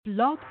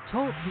Blog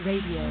Talk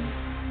Radio.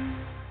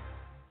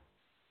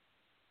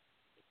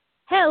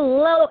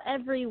 Hello,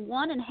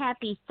 everyone, and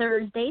happy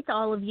Thursday to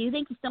all of you.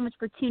 Thank you so much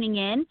for tuning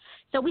in.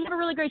 So we have a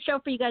really great show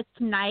for you guys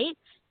tonight.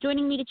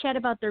 Joining me to chat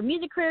about their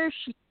music career,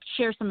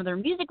 share some of their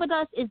music with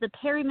us, is the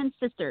Perryman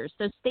sisters.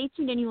 So stay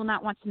tuned and you will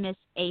not want to miss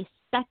a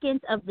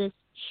second of this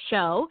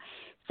show.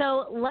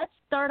 So let's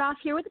start off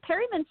here with the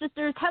Perryman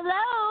sisters.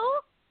 Hello.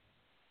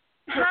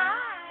 Hi.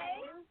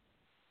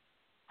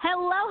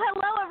 Hello,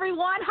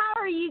 everyone.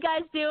 How are you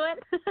guys doing?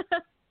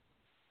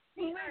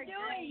 We're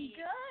doing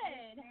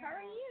good. How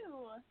are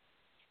you?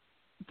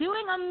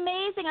 Doing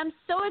amazing. I'm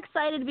so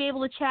excited to be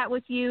able to chat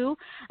with you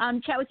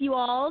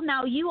all.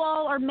 Now, you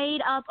all are made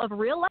up of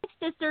real-life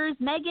sisters,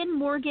 Megan,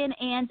 Morgan,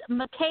 and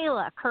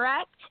Michaela,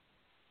 correct?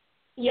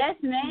 Yes,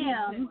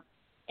 ma'am.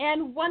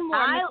 And one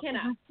more,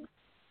 McKenna.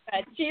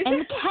 And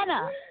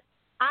McKenna.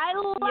 I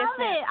love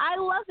it. I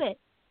love it.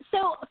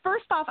 So,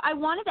 first off, I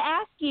wanted to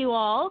ask you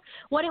all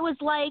what it was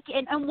like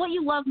and what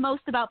you love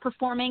most about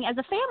performing as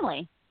a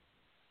family.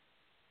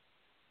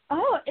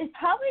 Oh, it's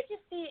probably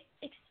just the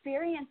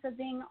experience of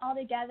being all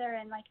together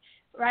and, like,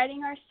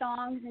 writing our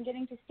songs and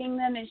getting to sing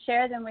them and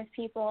share them with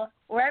people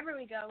wherever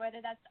we go,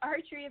 whether that's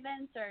archery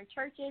events or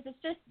churches. It's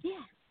just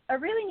a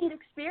really neat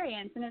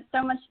experience, and it's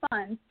so much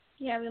fun.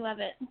 Yeah, we love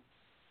it.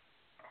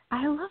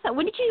 I love that.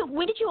 When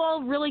did you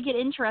all really get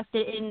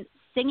interested in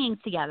singing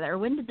together?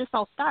 When did this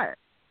all start?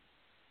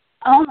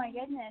 Oh, my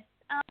goodness.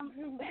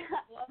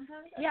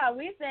 Yeah,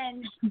 we've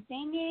been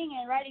singing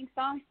and writing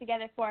songs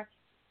together for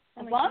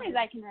as long as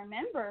I can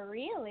remember,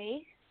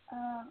 really. I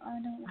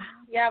don't know.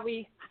 Yeah,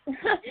 we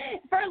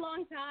for a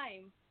long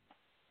time.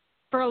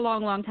 For a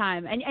long, long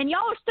time, and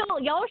y'all are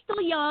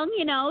still young,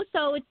 you know.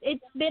 So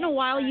it's been a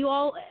while. You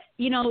all,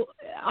 you know,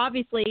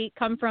 obviously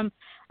come from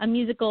a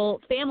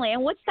musical family.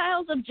 And what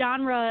styles of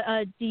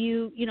genre do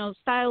you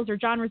styles or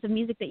genres of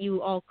music that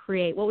you all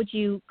create? What would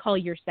you call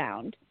your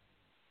sound?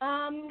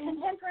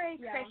 Contemporary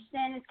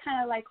Christian is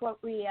kind of like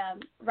what we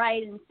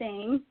write and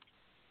sing.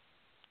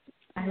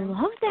 I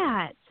love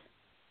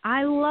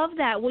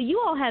that. Well,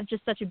 you all have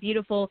just such a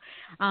beautiful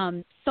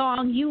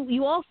song.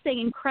 You all sing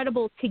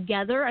incredible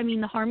together. I mean,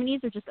 the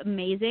harmonies are just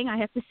amazing, I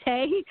have to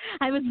say.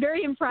 I was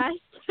very impressed.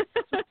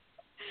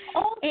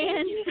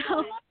 And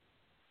so,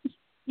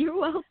 you're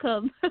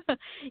welcome.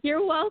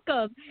 You're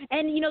welcome.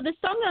 And, you know, the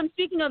song that I'm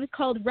speaking of is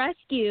called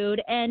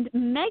Rescued. And,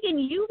 Megan,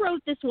 you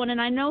wrote this one,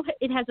 and I know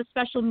it has a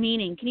special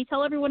meaning. Can you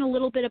tell everyone a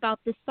little bit about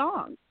this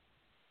song?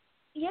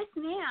 Yes,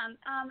 ma'am.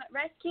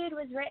 Rescued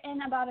was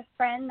written about a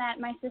friend that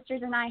my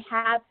sisters and I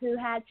have who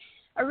had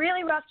a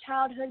really rough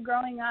childhood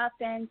growing up,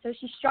 and so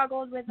she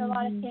struggled with a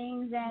lot of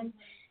things, and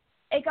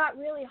it got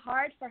really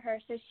hard for her,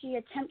 so she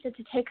attempted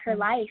to take her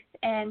life.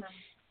 And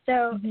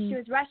so she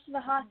was rushed to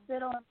the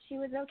hospital, and she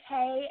was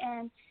okay,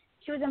 and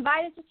she was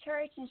invited to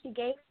church, and she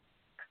gave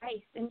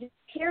Christ. And just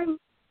hearing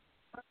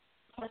her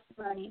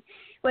testimony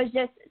was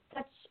just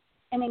such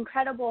an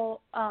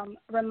incredible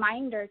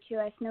reminder to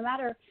us, no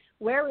matter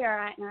where we are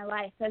at in our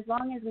life, as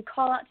long as we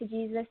call out to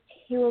Jesus,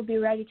 he will be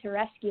ready to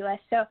rescue us.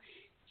 So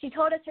she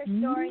told us her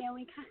story, and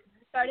we kind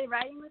of started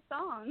writing the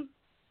song.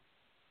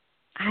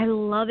 I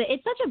love it.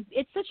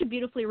 It's such a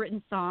beautifully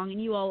written song,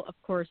 and you all, of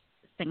course,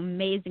 sing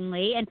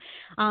amazingly. And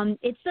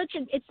it's such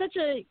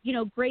a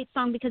great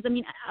song because, I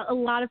mean, a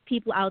lot of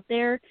people out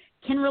there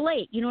can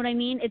relate. You know what I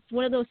mean? It's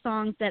one of those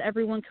songs that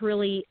everyone can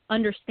really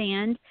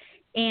understand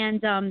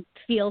and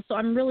feel. So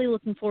I'm really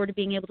looking forward to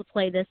being able to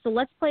play this. So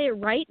let's play it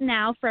right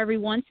now for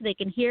everyone so they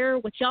can hear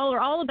what y'all are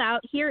all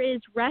about. Here is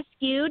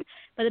Rescued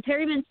by the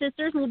Perryman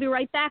sisters, and we'll be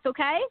right back,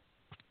 okay?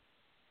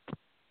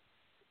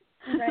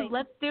 Right.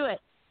 Let's do it.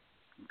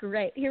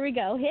 Great. Here we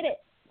go. Hit it.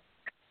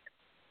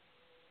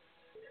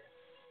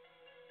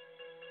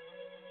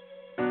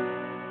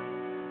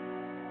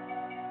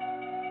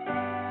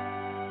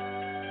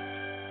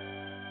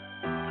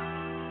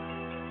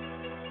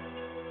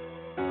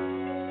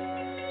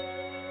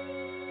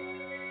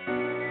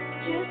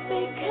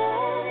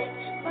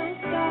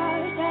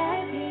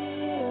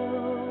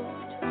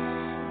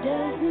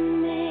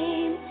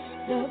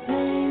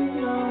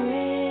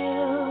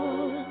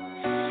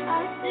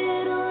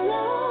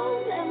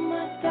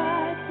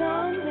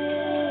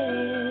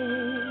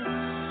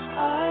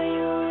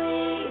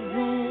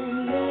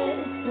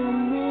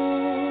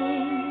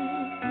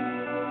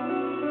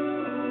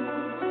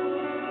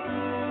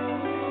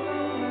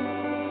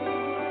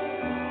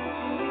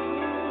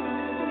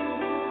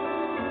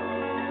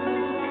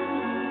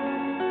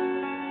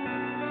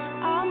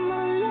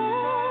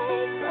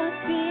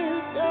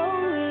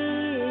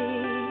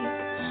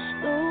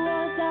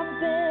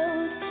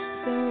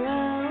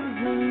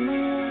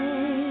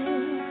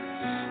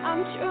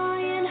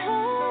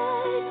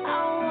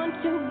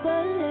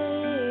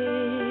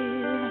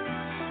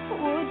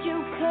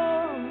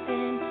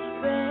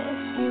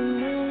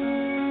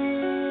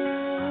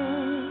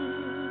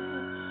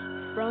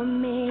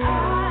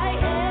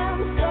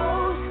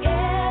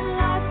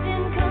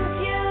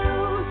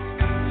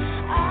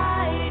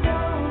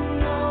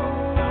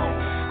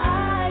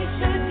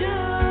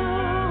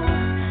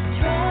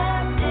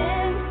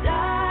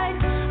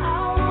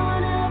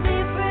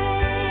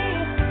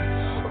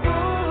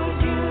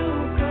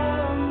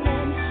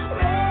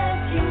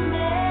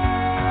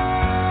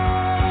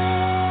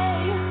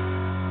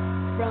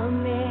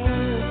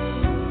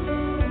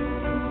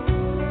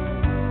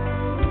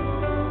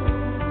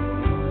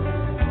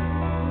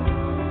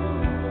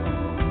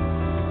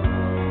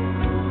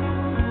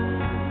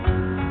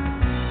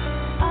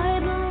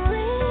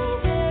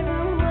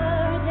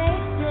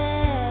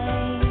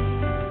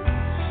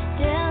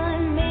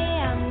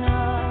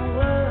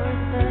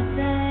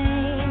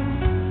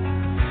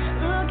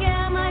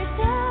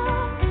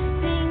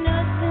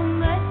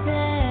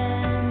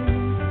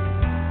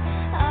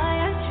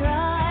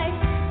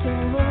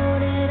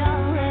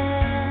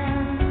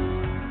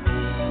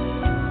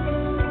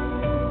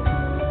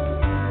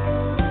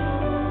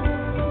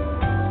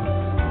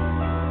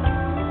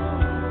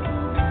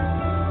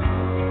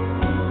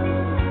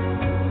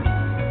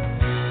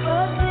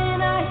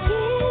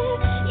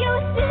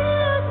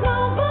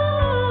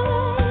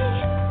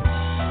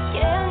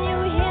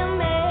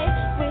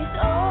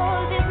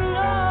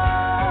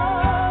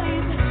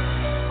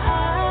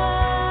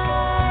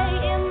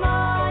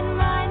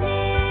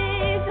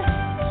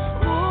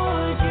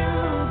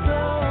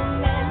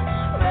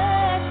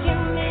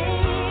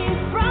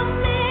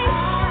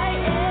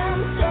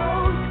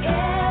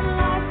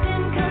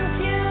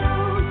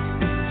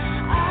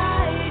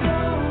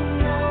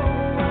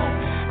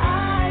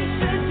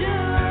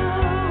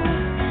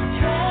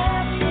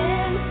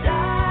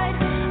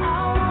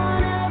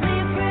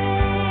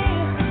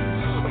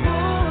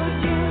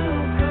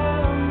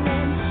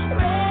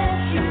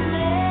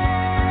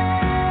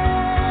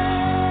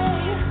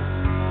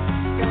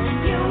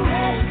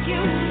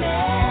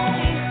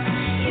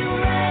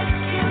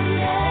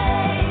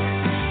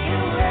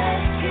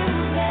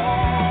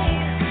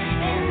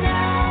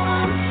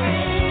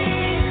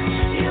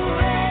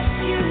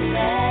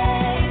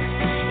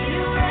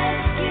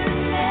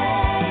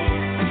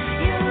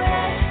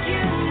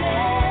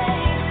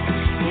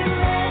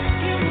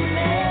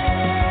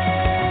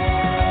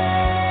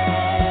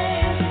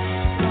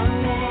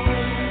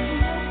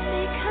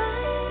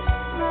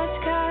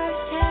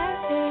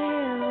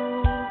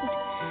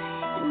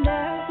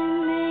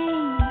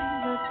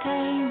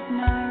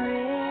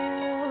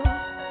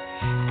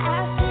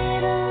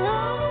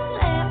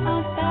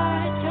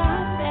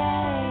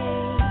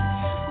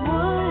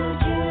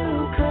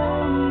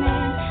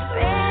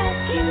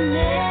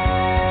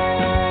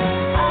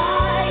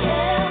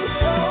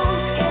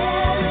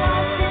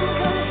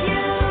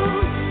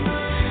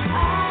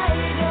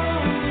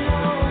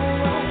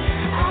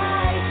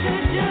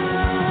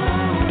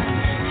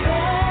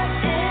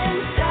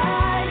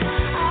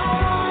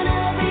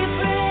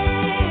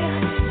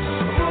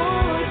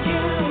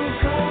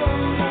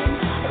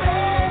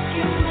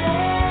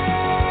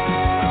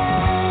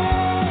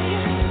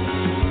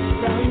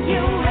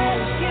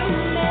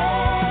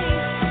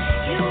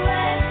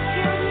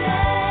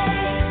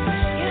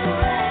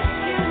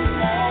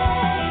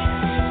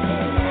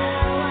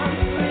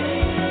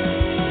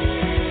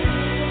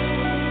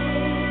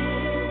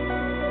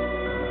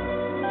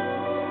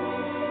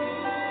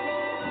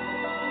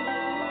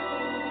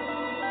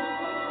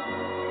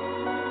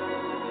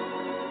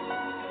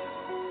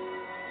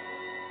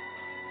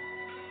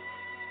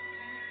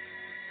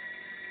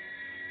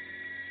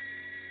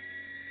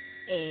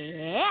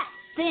 Yes,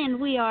 and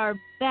we are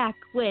back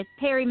with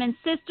Perryman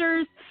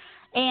Sisters.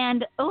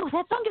 And,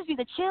 that song gives me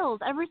the chills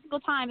every single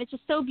time. It's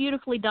just so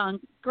beautifully done.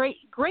 Great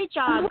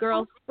job,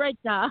 girls.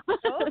 Great job.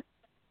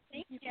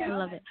 Thank you. I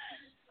love it.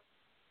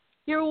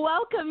 You're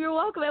welcome.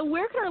 And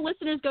where can our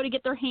listeners go to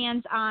get their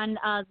hands on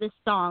this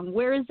song?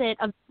 Where is it,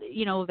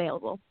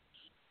 available?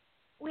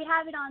 We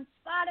have it on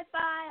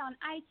Spotify, on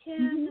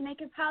iTunes, and they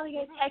could probably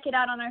go check it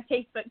out on our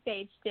Facebook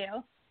page,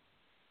 too.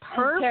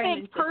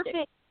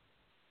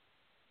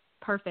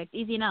 Perfect.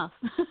 Easy enough.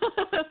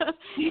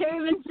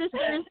 Perryman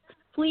Sisters,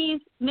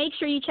 please make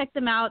sure you check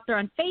them out. They're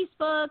on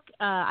Facebook.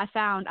 I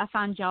found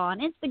y'all on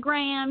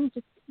Instagram.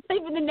 Just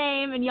type in the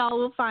name and y'all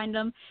will find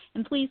them.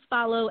 And please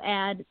follow,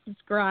 add,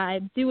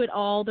 subscribe, do it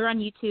all. They're on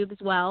YouTube as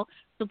well.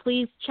 So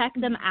please check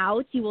them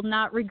out. You will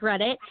not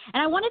regret it.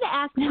 And I wanted to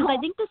ask, because I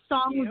think this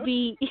song would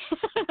be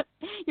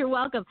 – you're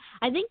welcome.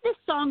 I think this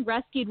song,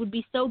 Rescued, would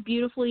be so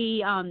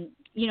beautifully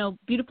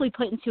beautifully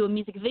put into a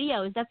music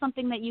video. Is that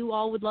something that you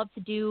all would love to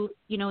do,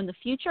 in the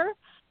future?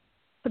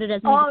 Put it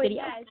as a music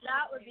video? Oh, yes.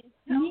 That would be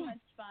so much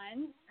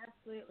fun.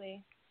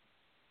 Absolutely.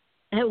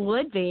 It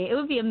would be. It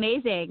would be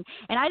amazing.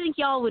 And I think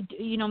y'all would,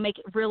 make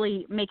it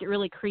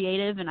really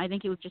creative, and I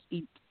think it would just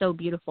be so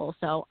beautiful.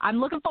 So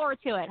I'm looking forward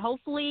to it.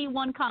 Hopefully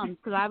one comes,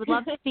 because I would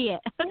love to see it.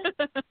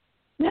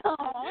 No.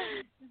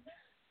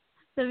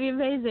 That'd be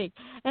amazing.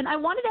 And I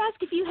wanted to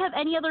ask if you have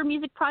any other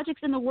music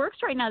projects in the works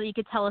right now that you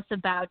could tell us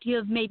about. Do you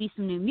have maybe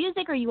some new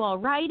music? Are you all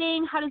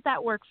writing? How does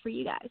that work for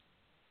you guys?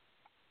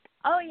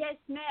 Oh, yes,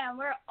 ma'am.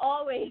 We're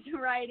always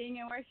writing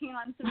and working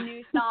on some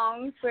new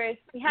songs.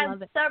 We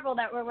have several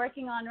that we're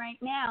working on right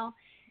now.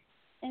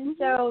 And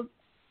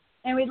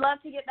and we'd love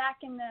to get back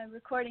in the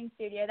recording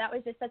studio. That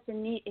was just such a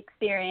neat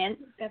experience.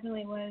 It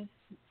definitely was.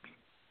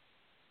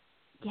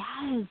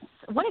 Yes.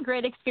 What a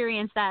great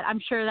experience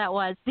I'm sure that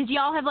was. Did you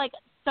all have,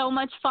 so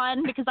much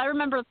fun? Because I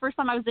remember the first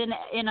time I was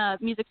in a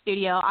music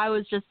studio, I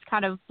was just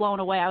kind of blown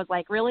away. I was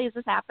like, really? Is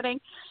this happening?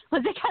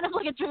 Was it kind of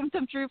like a dream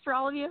come true for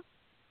all of you?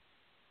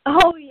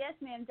 Oh, yes,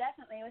 ma'am,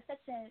 definitely. It was such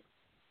an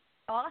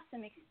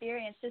awesome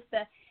experience just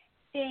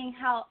seeing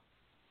how,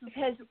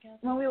 because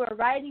when we were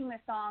writing the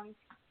songs,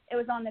 it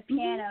was on the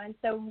piano, and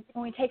so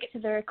when we take it to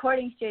the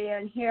recording studio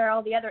and hear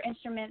all the other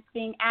instruments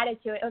being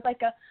added to it, it was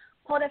like a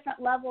whole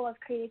different level of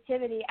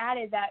creativity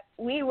added that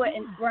we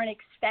weren't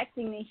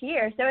expecting to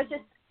hear. So it's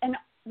just a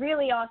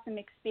really awesome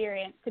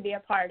experience to be a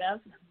part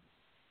of.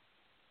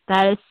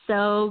 That is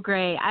so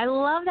great. I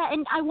love that.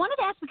 And I wanted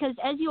to ask, because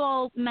as you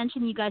all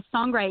mentioned, you guys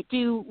songwrite.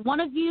 Do one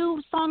of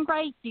you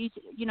songwrite? Do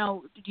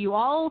you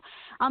all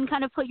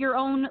kind of put your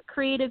own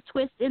creative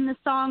twist in the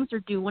songs, or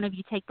do one of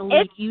you take the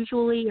lead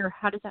usually, or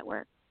how does that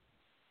work?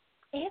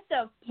 It's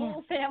a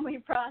full family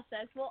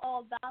process. We'll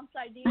all bounce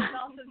ideas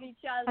off of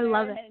each other. I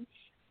love it. And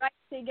write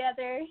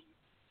together.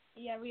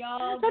 Yeah, we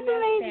all That's do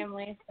amazing. have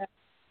family. So.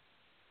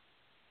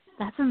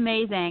 That's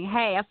amazing.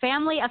 Hey, a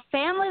family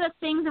that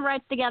sings and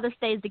writes together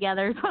stays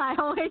together is what I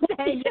always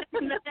say. Yes,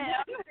 ma'am.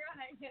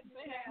 Yes,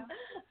 ma'am.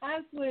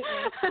 Absolutely.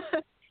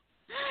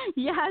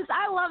 Yes,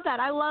 I love that.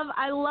 I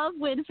love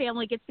when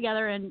family gets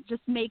together and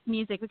just make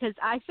music, because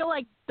I feel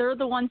like they're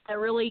the ones that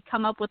really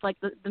come up with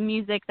the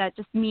music that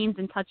just means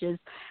and touches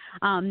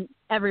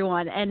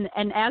everyone. And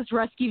as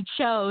Rescued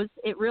shows,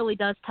 it really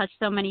does touch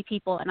so many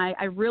people. And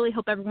I really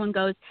hope everyone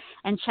goes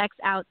and checks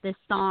out this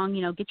song.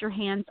 Get your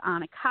hands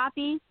on a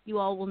copy. You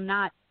all will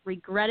not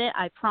regret it,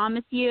 I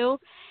promise you.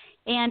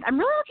 And I'm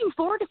really looking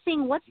forward to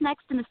seeing what's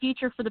next in the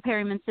future for the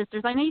Perryman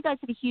Sisters. I know you guys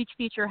have a huge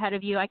future ahead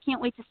of you. I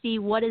can't wait to see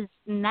what is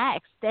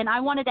next. And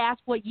I wanted to ask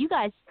what you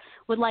guys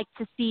would like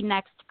to see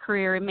next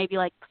career in maybe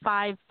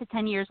 5 to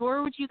 10 years.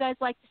 Where would you guys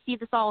like to see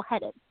this all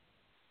headed?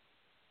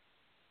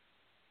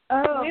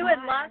 We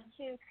would love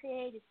to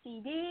create a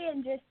CD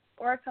and just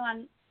work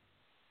on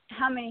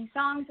how many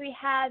songs we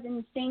have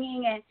and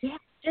singing and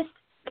just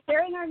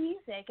sharing our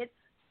music. It's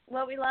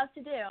what we love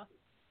to do.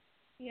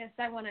 Yes,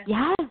 I want to.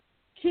 Yes.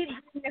 Keep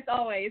doing this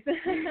always.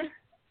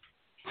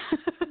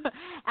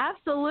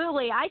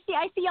 Absolutely. I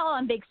see y'all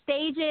on big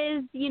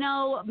stages,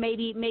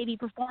 maybe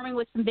performing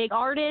with some big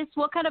artists.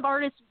 What kind of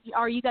artists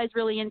are you guys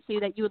really into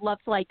that you would love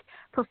to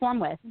perform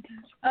with?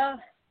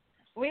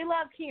 We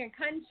love King of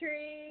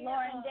Country,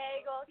 Lauren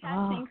Daigle,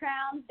 Casting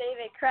Crowns,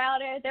 David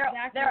Crowder. There's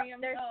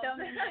so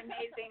many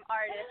amazing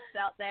artists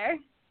out there.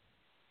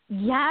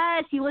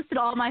 Yes, you listed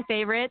all my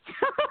favorites.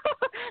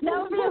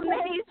 That would be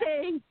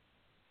amazing.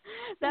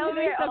 That would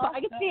be so cool. I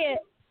could see it.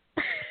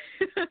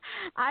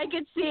 I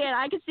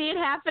could see it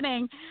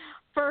happening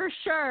for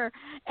sure.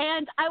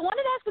 And I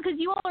wanted to ask, because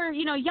you all are,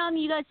 young,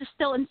 you guys are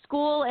still in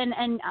school, and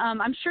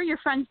I'm sure your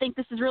friends think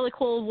this is really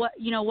cool what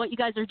you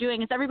guys are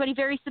doing. Is everybody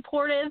very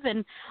supportive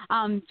and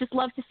just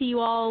love to see you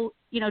all,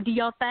 do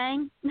y'all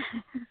thing?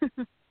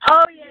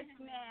 Oh, yes,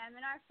 ma'am.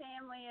 And our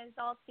family is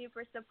all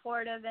super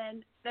supportive,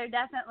 and they're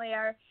definitely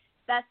our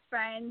best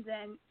friends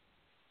and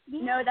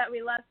know that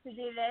we love to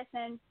do this.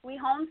 And we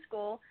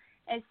homeschool,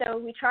 and so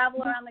we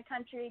travel around the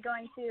country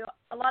going to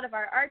a lot of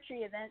our archery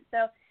events.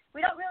 So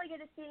we don't really get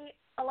to see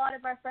a lot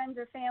of our friends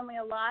or family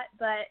a lot,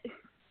 but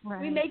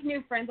we make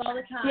new friends all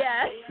the time.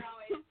 Yeah.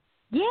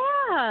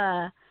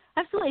 Yeah,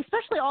 absolutely.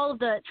 Especially all of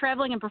the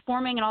traveling and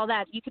performing and all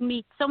that. You can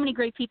meet so many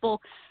great people,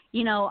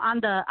 on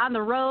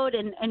the road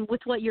and with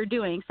what you're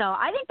doing. So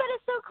I think that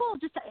is so cool.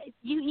 Just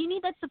you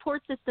need that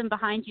support system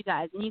behind you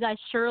guys, and you guys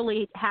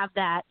surely have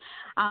that.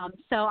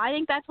 So I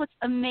think that's what's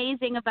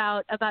amazing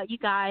about you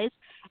guys.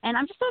 And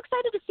I'm just so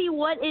excited to see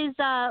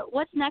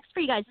what's next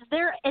for you guys. Is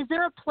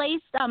there a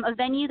place, a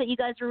venue that you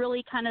guys are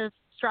really kind of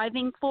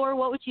striving for?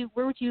 Where would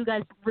you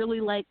guys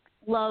really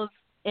love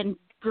and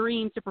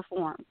dream to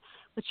perform?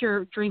 What's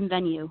your dream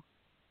venue?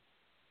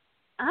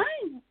 I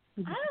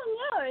don't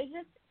know. It's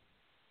just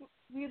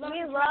we love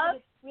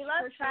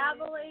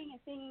traveling and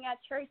singing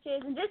at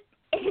churches and just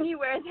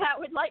anywhere that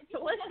would like to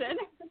listen.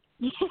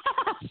 Yeah,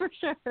 for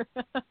sure.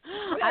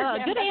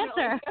 Good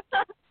answer.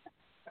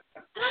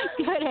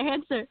 Good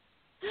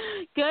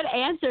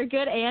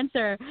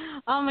answer.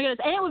 Oh my goodness.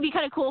 And it would be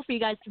kind of cool for you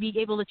guys to be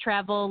able to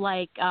travel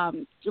like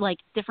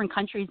different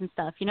countries and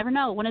stuff. You never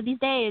know. One of these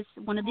days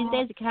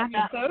it can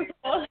happen.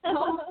 So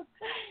cool.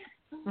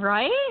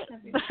 Right?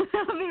 That'd be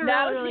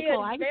really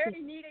cool. A very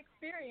neat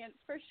experience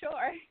for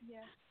sure.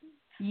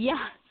 Yes.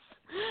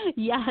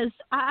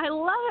 I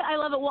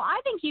love it. Well, I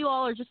think you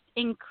all are just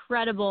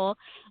incredible,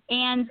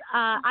 and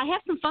I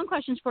have some fun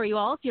questions for you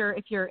all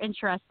if you're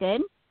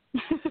interested.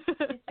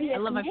 I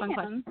love my fun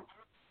questions.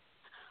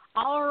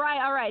 All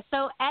right.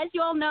 So as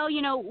you all know,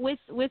 with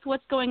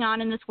what's going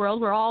on in this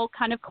world, we're all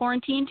kind of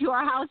quarantined to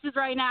our houses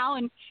right now,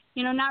 and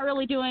not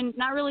really doing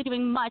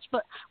much.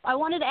 But I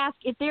wanted to ask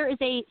if there is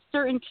a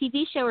certain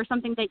TV show or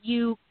something that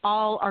you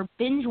all are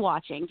binge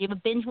watching. Do you have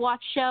a binge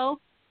watch show?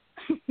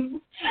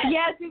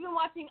 Yes, we've been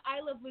watching I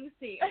Love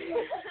Lucy.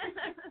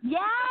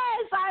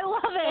 Yes, I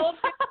love it.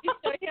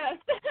 Yes.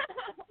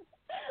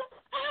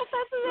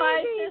 That's amazing.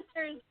 My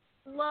sisters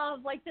love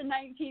the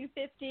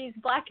 1950s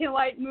black and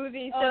white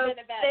movies, so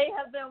they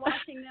have been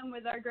watching them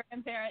with our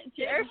grandparents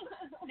here.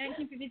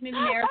 1950s movie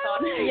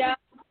marathon. Yeah.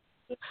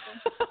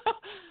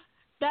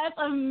 That's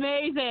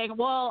amazing.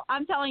 Well,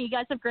 I'm telling you,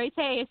 guys have great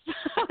taste.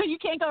 You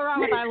can't go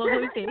wrong with I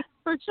Love Lucy,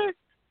 for sure.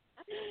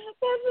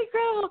 That's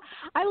incredible.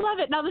 I love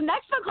it. Now, the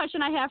next fun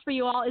question I have for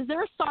you all, is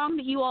there a song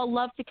that you all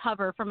love to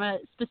cover from a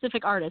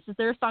specific artist? Is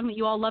there a song that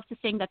you all love to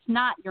sing that's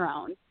not your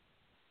own?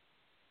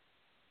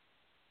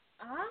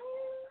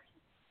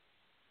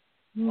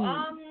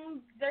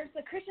 There's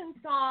the Christian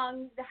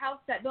song, The House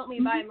That Built Me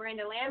by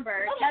Miranda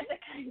Lambert. That's a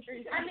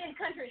country song. I mean, a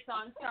country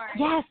song, sorry.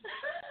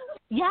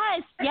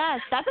 Yes.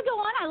 That's a good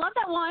one. I love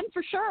that one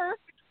for sure.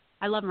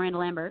 I love Miranda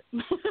Lambert.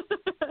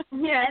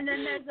 Yeah, and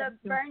then there's a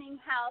Burning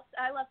House.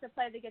 I love to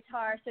play the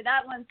guitar, so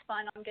that one's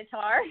fun on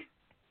guitar.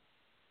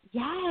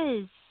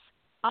 Yes.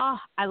 Oh,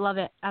 I love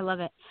it.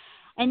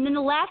 And then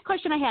the last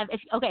question I have,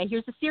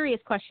 here's a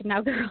serious question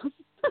now, girls. This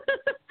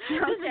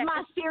is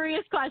my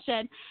serious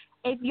question.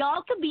 If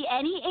y'all could be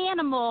any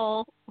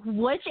animal,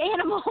 which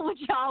animal would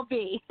y'all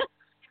be?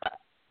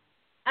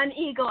 An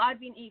eagle. I'd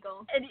be an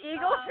eagle. An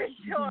eagle for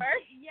sure.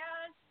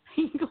 Yes.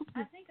 Eagle.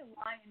 I think a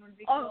lion would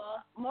be cool.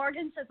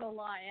 Morgan says a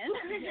lion.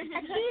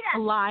 A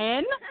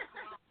lion.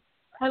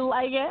 I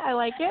like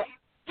it.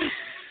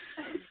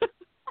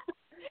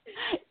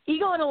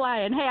 Eagle and a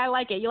lion. Hey, I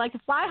like it. You like to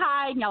fly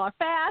high and y'all are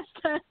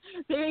fast.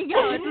 There you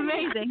go. It's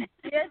amazing.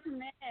 Yes,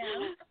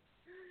 ma'am.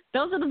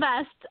 Those are the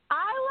best.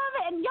 I love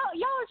it, and y'all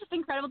are just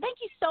incredible.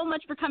 Thank you so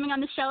much for coming on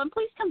the show, and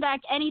please come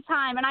back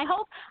anytime. And I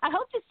hope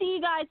to see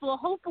you guys. Well,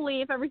 hopefully,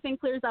 if everything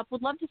clears up,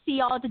 would love to see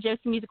y'all at the Josie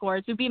Music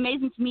Awards. It would be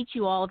amazing to meet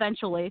you all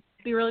eventually.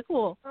 It'd be really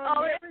cool.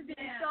 Oh, it would be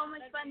so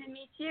much fun to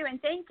meet you,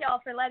 and thank y'all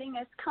for letting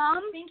us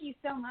come. Thank you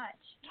so much.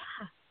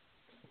 Yeah.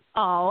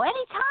 Oh,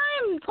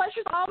 anytime.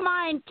 Pleasure's all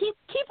mine.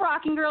 Keep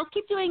rocking, girls.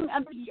 Keep doing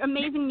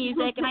amazing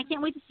music, and I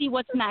can't wait to see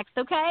what's next.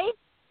 Okay?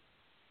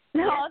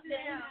 No, Yes,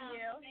 thank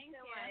you. Thanks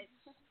so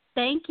much.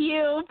 Thank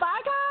you.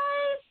 Bye,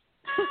 guys.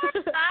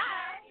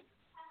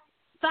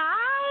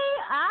 Bye.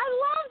 I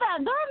love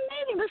them. They're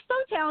amazing. They're so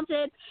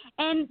talented,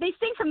 and they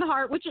sing from the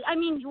heart, which, I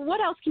mean, what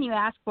else can you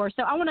ask for?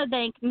 So I want to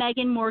thank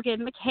Megan,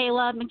 Morgan,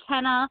 Michaela,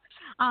 McKenna,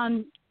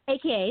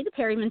 a.k.a. the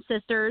Perryman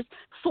sisters,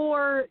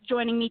 for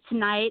joining me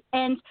tonight.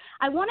 And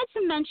I wanted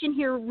to mention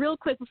here real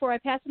quick before I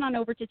pass it on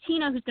over to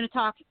Tina, who's going to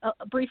talk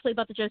briefly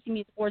about the Josie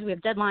Music Awards. We have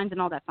deadlines and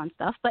all that fun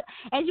stuff. But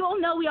as you all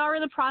know, we are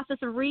in the process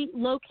of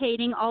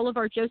relocating all of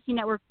our Josie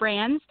Network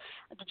brands,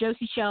 the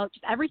Josie Show,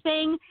 just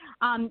everything.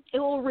 It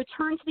will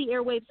return to the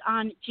airwaves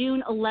on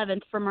June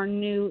 11th from our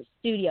new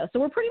studio. So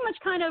we're pretty much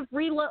kind of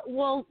we're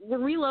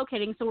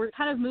relocating, so we're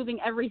kind of moving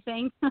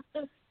everything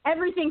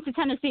to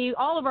Tennessee,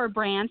 all of our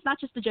brands, not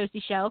just the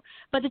Josie Show,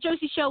 but the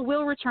Josie Show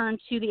will return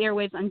to the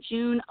airwaves on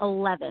June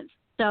 11th.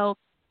 So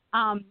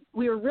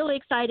we were really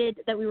excited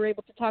that we were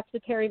able to talk to the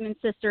Perryman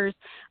sisters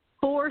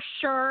for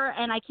sure,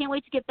 and I can't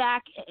wait to get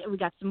back. We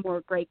got some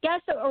more great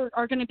guests that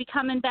are going to be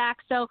coming back,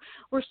 so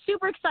we're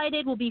super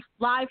excited. We'll be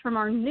live from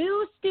our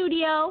new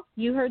studio.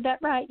 You heard that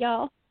right,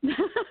 y'all.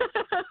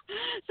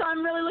 So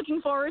I'm really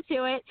looking forward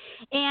to it,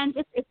 and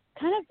it's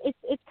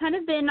kind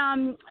of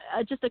been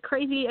just a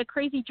crazy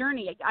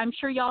journey. I'm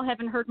sure y'all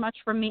haven't heard much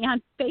from me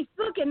on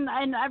Facebook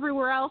and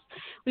everywhere else.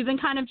 We've been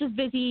kind of just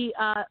busy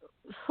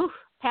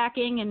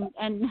packing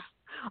and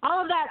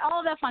all of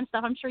that fun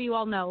stuff. I'm sure you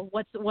all know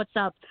what's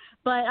up.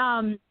 But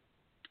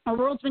our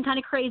world's been kind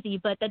of crazy,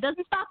 but that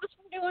doesn't stop us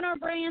from doing our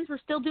brands. We're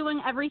still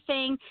doing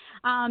everything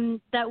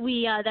that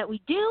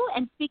we do.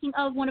 And speaking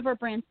of one of our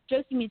brands,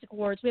 Josie Music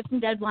Awards, we have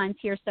some deadlines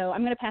here, so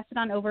I'm going to pass it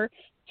on over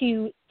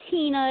to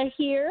Tina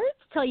here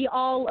to tell you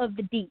all of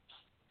the deets.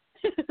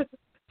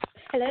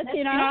 Hello,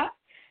 Tina.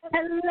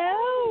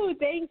 Hello.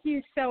 Thank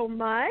you so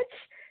much.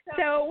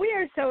 So we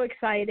are so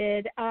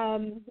excited.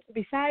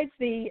 Besides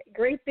the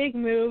great big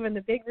move and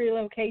the big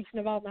relocation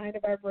of all 9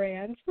 of our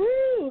brands,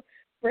 woo!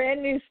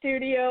 Brand new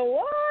studio.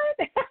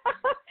 What?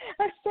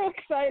 I'm so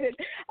excited.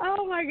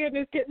 Oh, my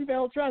goodness, getting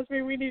built. Trust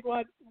me, we need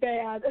one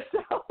bad.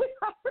 So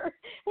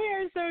we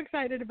are so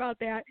excited about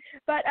that.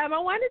 But I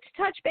wanted to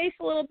touch base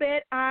a little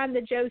bit on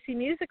the Josie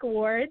Music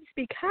Awards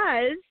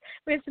because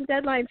we have some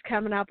deadlines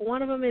coming up.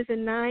 One of them is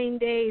in 9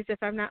 days, if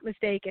I'm not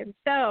mistaken.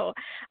 So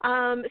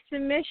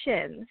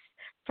submissions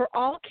for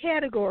all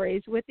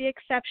categories with the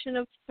exception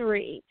of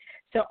 3.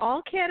 So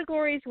all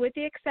categories with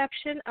the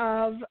exception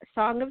of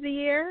Song of the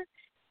Year,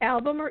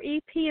 Album or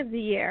EP of the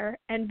Year,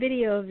 and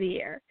Video of the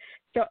Year.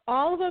 So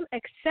all of them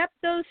except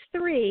those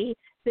 3,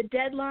 the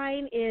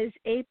deadline is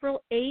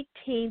April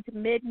 18th,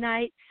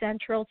 midnight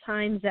Central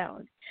Time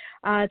Zone,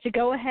 to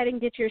go ahead and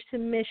get your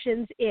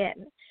submissions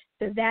in.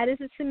 So that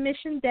is a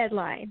submission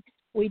deadline.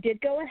 We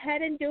did go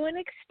ahead and do an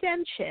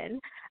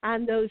extension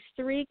on those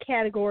 3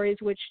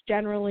 categories, which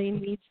generally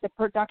meets the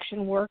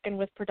production work, and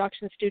with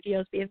production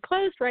studios being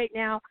closed right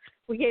now,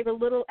 we gave a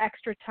little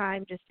extra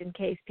time just in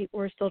case people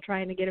were still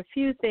trying to get a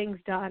few things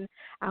done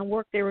on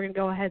work they were going to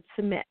go ahead and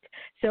submit.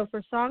 So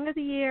for Song of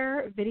the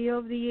Year, Video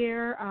of the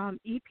Year,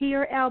 EP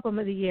or Album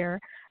of the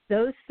Year,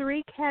 those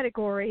 3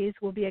 categories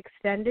will be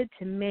extended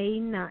to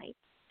May 9th.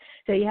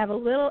 So you have a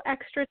little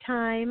extra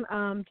time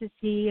to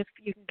see if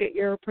you can get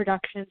your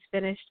productions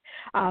finished,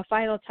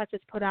 final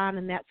touches put on,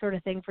 and that sort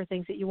of thing for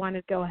things that you want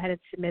to go ahead and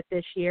submit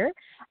this year.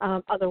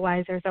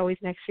 Otherwise, there's always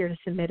next year to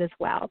submit as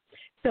well.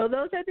 So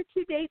those are the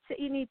 2 dates that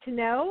you need to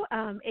know,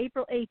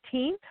 April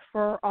 18th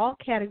for all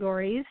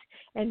categories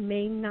and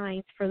May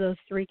 9th for those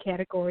 3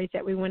 categories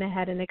that we went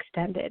ahead and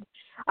extended.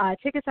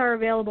 Tickets are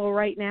available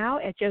right now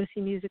at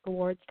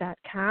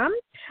josiemusicawards.com.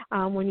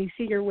 When you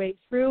see your way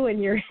through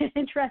and you're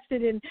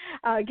interested in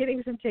getting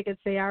some tickets,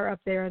 they are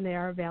up there and they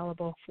are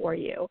available for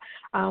you.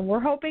 We're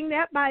hoping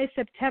that by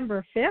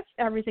September 5th,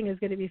 everything is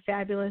going to be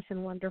fabulous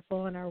and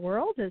wonderful in our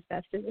world as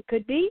best as it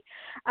could be.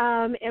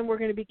 And we're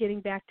going to be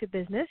getting back to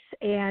business.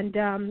 And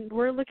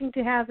we're looking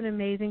to have an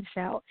amazing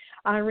show.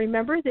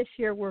 Remember, this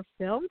year we're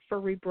filmed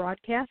for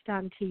rebroadcast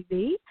on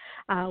TV.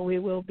 We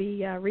will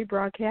be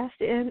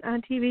rebroadcast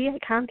on TV at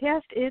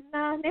Comcast in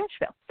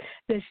Nashville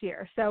this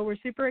year. So we're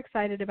super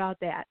excited about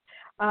that.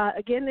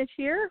 Again, this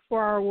year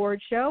for our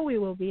award show, we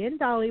will be in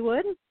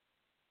Dollywood.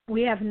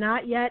 We have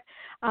not yet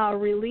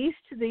released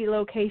the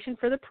location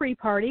for the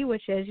pre-party,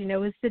 which, as you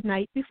know, is the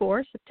night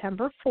before,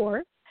 September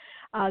 4th.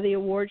 The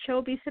award show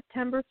will be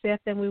September 5th,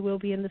 and we will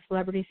be in the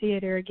Celebrity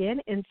Theater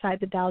again inside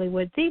the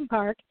Dollywood theme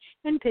park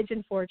in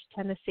Pigeon Forge,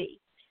 Tennessee.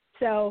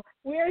 So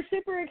we are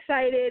super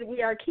excited.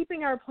 We are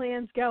keeping our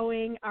plans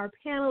going. Our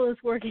panel is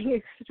working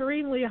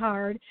extremely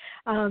hard.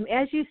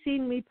 As you've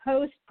seen me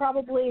post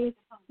probably,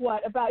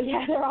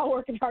 they're all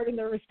working hard in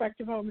their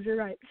respective homes. You're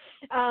right.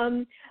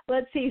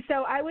 Let's see.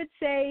 So I would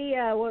say,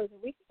 what was it,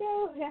 a week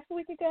ago, half a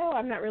week ago?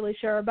 I'm not really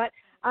sure. But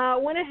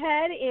went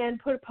ahead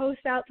and put a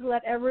post out to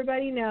let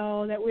everybody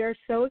know that we are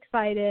so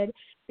excited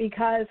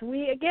because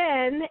we,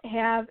 again,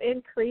 have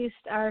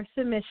increased our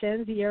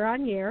submissions year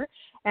on year,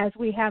 as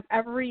we have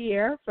every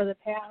year for the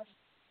past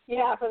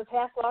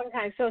long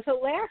time. So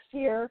last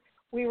year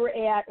we were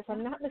at, if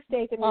I'm not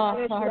mistaken, we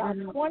finished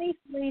around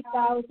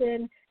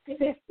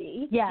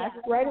 23,050. Yeah,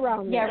 right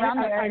around there. Yeah,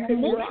 around there.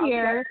 And this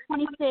year,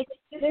 26.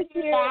 This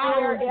year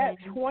we're at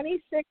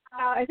 26.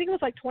 I think it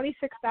was like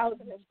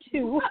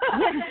 26,002,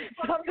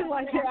 something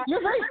like that.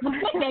 You're very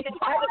specific.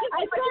 I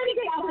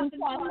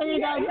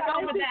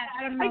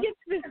get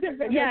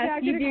specific.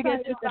 Yes, you do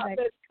get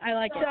specific. I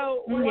like it.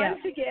 So once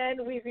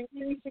again, we've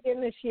increased again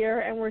this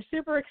year, and we're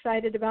super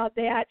excited about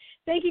that.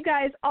 Thank you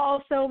guys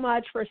all so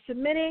much for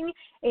submitting,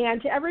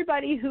 and to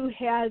everybody who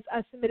has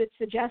submitted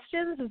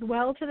suggestions as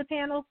well to the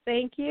panel,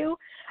 thank you.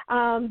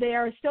 They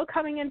are still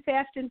coming in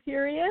fast and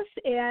furious,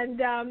 and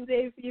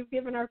you've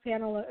given our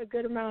panel a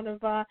good amount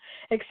of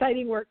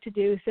exciting work to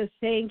do, so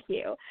thank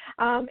you.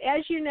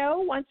 As you know,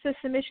 once the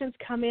submissions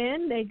come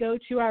in, they go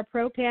to our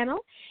pro panel,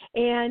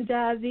 and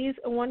these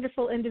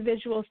wonderful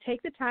individuals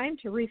take the time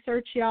to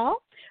research y'all.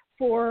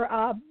 For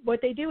what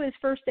they do is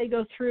first they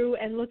go through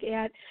and look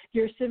at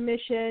your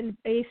submission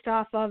based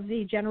off of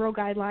the general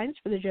guidelines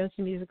for the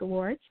Josie Music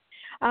Awards.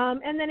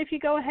 And then if you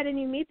go ahead and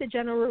you meet the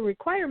general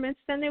requirements,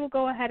 then they will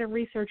go ahead and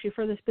research you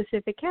for the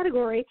specific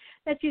category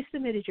that you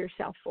submitted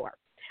yourself for.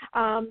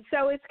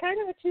 So it's kind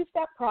of a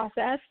two-step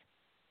process,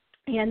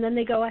 and then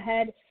they go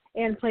ahead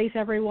and place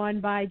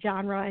everyone by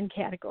genre and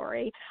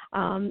category,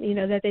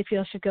 that they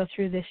feel should go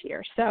through this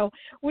year. So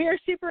we are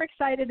super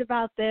excited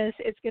about this.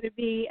 It's going to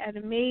be an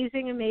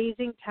amazing,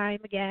 amazing time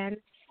again.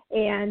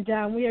 And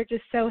we are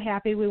just so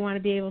happy. We want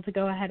to be able to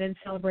go ahead and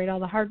celebrate all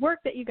the hard work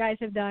that you guys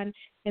have done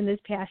in this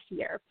past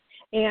year.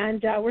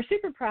 And we're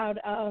super proud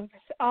of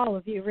all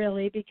of you,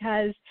 really,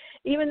 because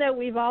even though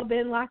we've all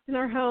been locked in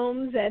our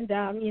homes and,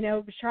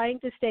 trying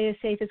to stay as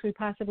safe as we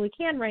possibly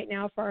can right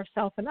now for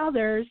ourselves and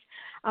others,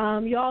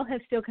 you all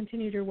have still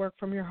continued your work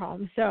from your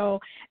home. So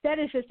that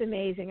is just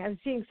amazing. I'm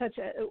seeing such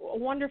a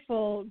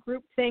wonderful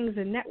group things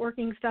and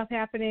networking stuff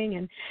happening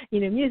and,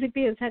 music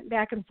being sent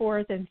back and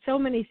forth and so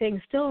many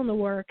things still in the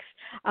works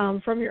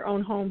from your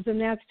own homes. And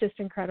that's just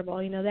incredible.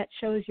 That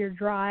shows your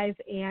drive,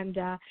 and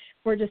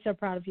we're just so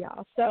proud of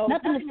y'all. So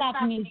nothing to stop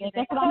the music.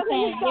 That's what I'm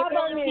saying.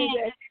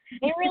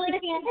 It really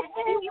can't.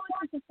 If you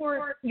want to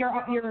support your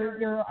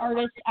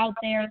artists out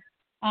there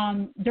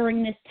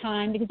during this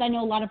time, because I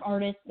know a lot of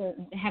artists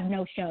have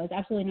no shows,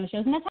 absolutely no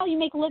shows, and that's how you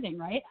make a living,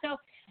 right? So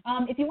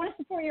if you want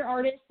to support your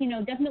artists,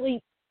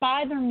 definitely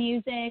buy their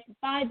music,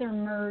 buy their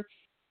merch.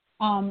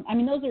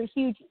 Those are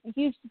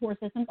huge support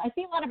systems. I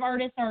see a lot of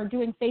artists are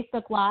doing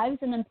Facebook Lives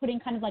and then putting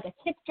kind of like a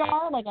tip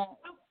jar, like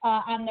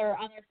on their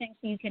thing,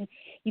 so you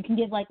can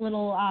give like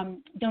little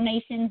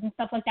donations and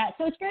stuff like that.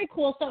 So it's very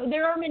cool. So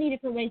there are many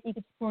different ways you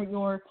can support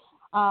your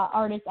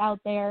artists out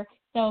there.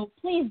 So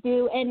please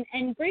do,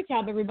 and great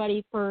job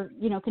everybody for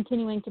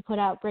continuing to put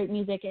out great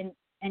music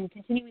and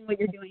continuing what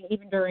you're doing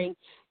even during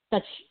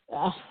such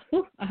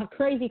a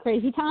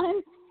crazy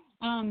time.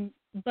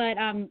 But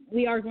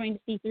we are going to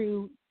see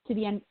through to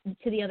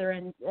the other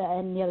end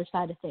and the other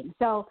side of things.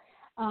 So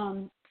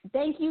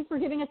thank you for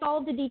giving us all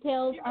of the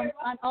details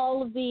on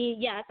all of the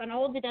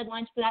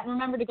deadlines for that. And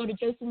remember to go to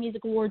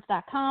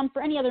josiemusicawards.com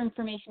for any other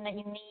information that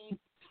you need.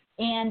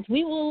 And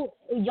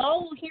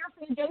y'all will hear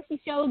from the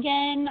Josie Show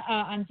again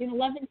on June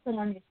 11th from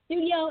our new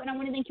studio. And I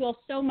want to thank you all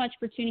so much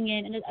for tuning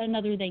in. And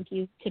another thank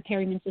you to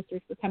Perryman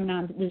Sisters for coming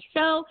on to this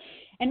show.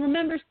 And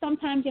remember,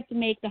 sometimes you have to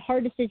make the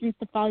hard decisions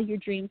to follow your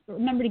dreams. But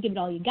remember to give it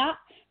all you got.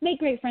 Make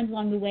great friends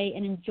along the way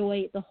and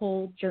enjoy the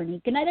whole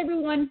journey. Good night,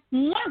 everyone.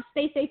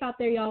 Stay safe out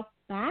there, y'all.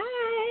 Bye.